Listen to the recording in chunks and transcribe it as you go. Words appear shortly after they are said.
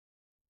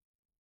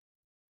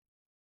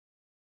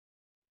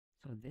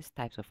So these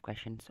types of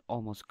questions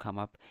almost come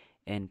up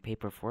in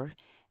paper 4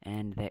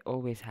 and they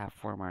always have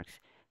 4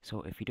 marks.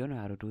 So if you don't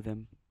know how to do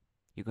them,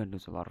 you're going to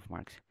lose a lot of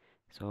marks.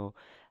 So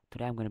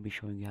today I'm going to be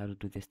showing you how to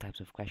do these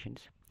types of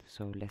questions.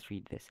 So let's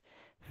read this.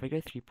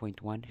 Figure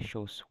 3.1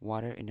 shows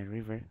water in a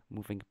river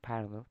moving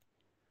parallel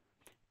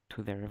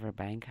to the river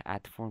bank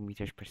at 4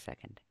 meters per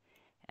second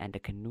and a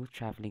canoe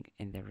traveling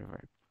in the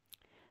river.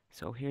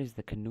 So here's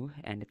the canoe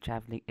and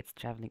it's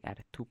traveling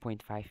at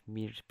 2.5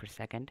 meters per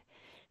second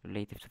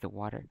relative to the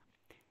water,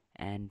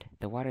 and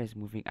the water is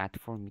moving at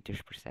 4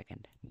 meters per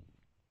second.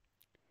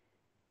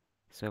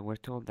 So we're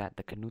told that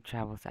the canoe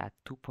travels at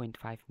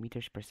 2.5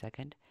 meters per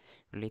second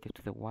relative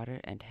to the water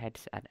and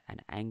heads at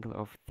an angle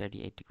of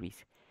 38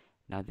 degrees.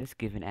 Now this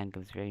given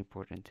angle is very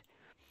important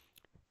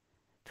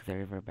to the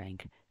river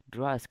bank.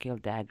 Draw a scale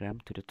diagram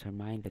to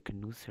determine the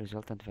canoe's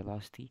resultant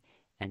velocity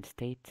and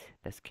state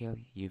the scale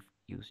you've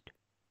used.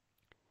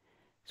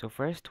 So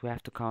first we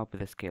have to come up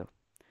with a scale.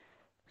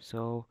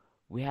 So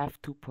we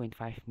have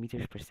 2.5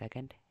 meters per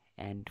second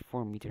and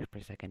 4 meters per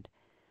second.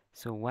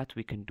 So what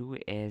we can do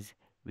is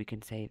we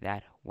can say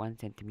that 1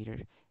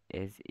 centimeter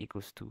is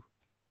equals to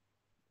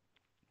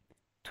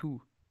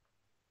 2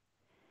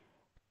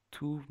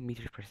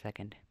 meters per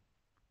second.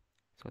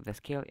 So the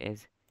scale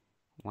is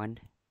 1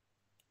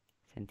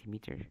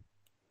 centimeter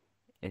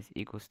is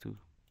equals to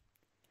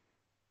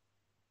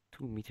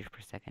 2 meters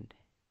per second.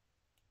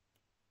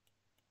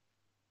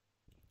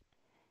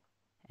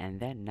 And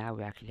then now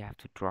we actually have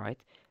to draw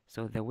it.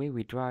 So the way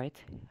we draw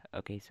it,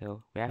 okay,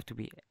 so we have to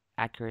be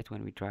accurate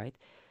when we draw it.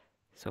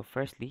 So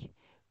firstly,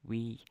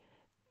 it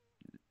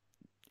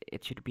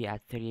should be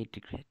at 38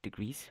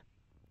 degrees.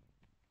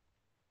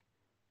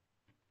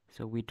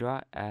 So we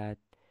draw a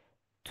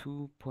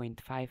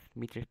 2.5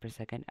 meters per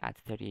second at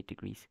 38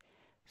 degrees.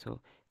 So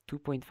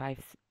 2.5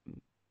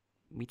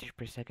 meters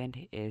per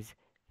second is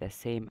the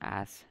same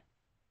as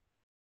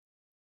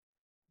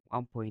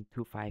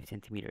 1.25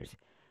 centimeters.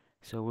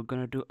 So we're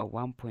going to do a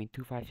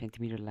 1.25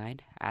 centimeter line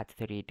at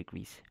 38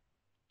 degrees.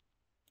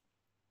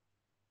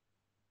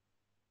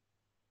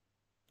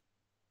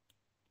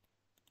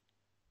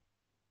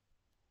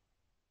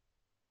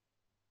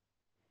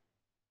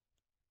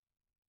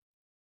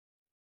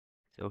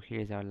 So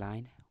here's our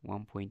line,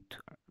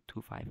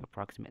 1.25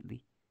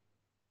 approximately.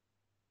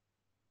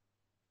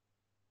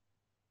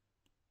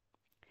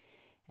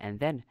 And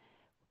then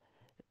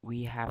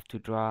we have to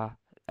draw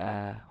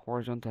a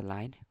horizontal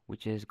line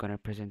which is going to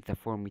present the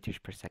 4 meters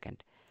per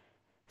second.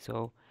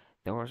 So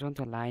the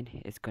horizontal line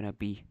is going to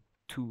be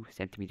 2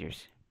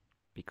 centimeters,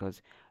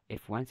 because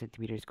if 1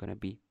 centimeter is going to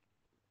be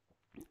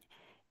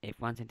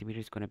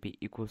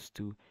equals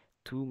to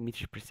 2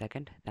 meters per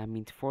second, that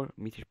means 4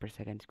 meters per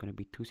second is going to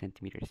be 2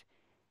 centimeters.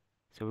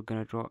 So we're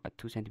going to draw a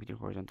 2 centimeter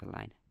horizontal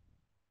line.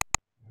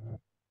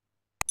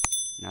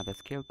 Now the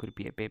scale could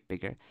be a bit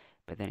bigger,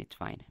 but then it's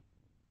fine.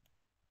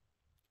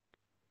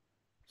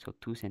 So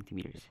 2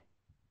 centimeters.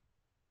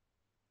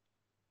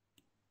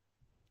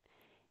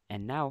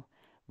 And now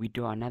we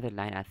draw another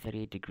line at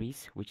 38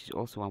 degrees, which is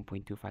also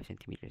 1.25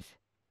 centimeters.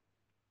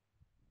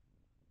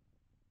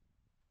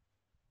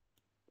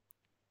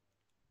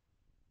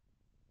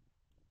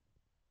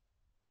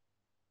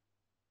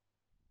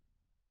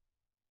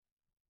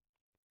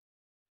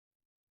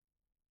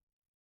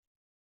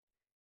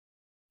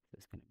 So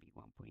it's going to be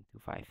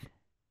 1.25.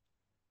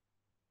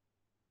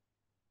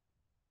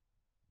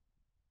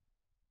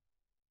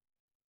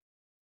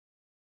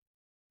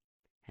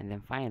 And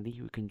then finally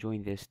we can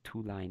join these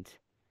two lines,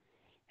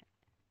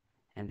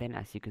 and then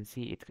as you can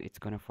see it's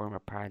going to form a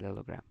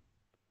parallelogram.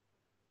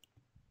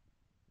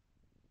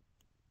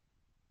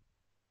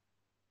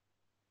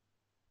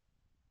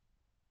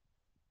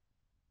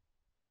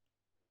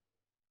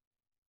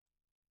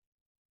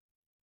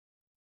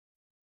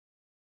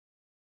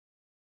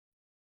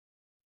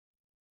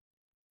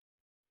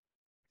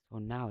 So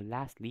now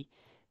lastly,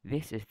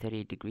 this is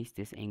 38 degrees,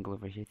 this angle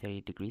over here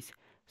 38 degrees.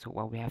 So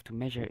what we have to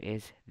measure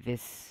is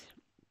this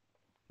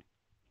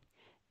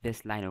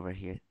line over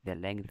here, the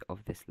length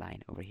of this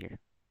line over here.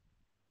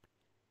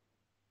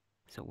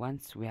 So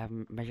once we have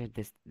measured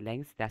this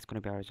length, that's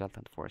going to be our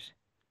resultant force.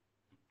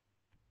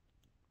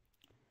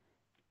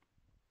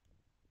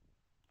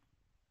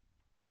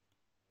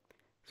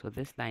 So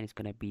this line is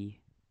going to be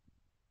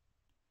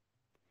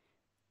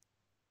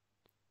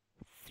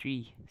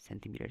 3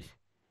 centimeters.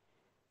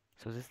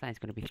 So this line is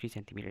going to be 3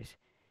 centimeters.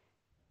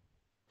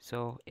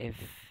 So if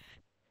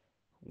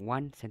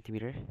 1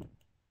 centimeter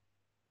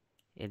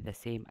is the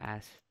same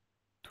as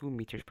 2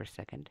 meters per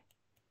second,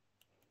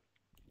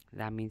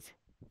 that means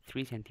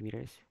 3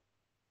 centimeters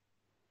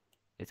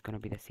is going to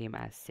be the same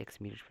as 6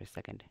 meters per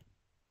second.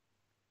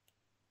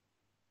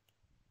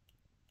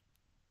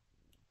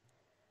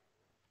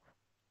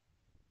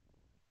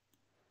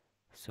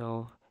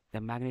 So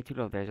the magnitude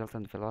of the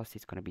resultant velocity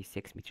is going to be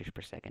 6 meters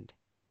per second.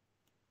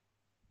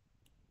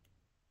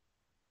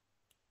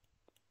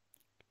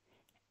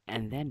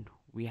 And then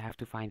we have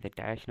to find the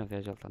direction of the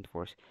resultant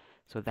force.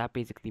 So that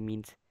basically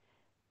means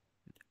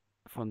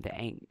from the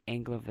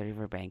angle of the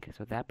riverbank.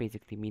 So that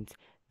basically means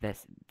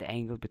this the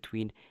angle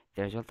between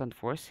the resultant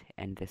force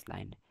and this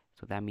line.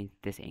 So that means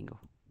this angle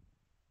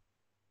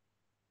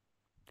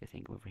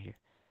over here.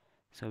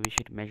 So we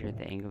should measure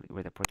the angle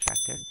with a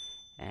protractor,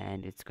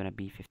 and it's gonna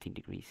be 15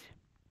 degrees.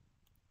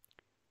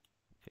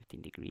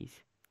 15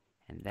 degrees.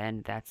 And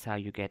then that's how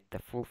you get the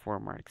full 4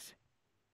 marks.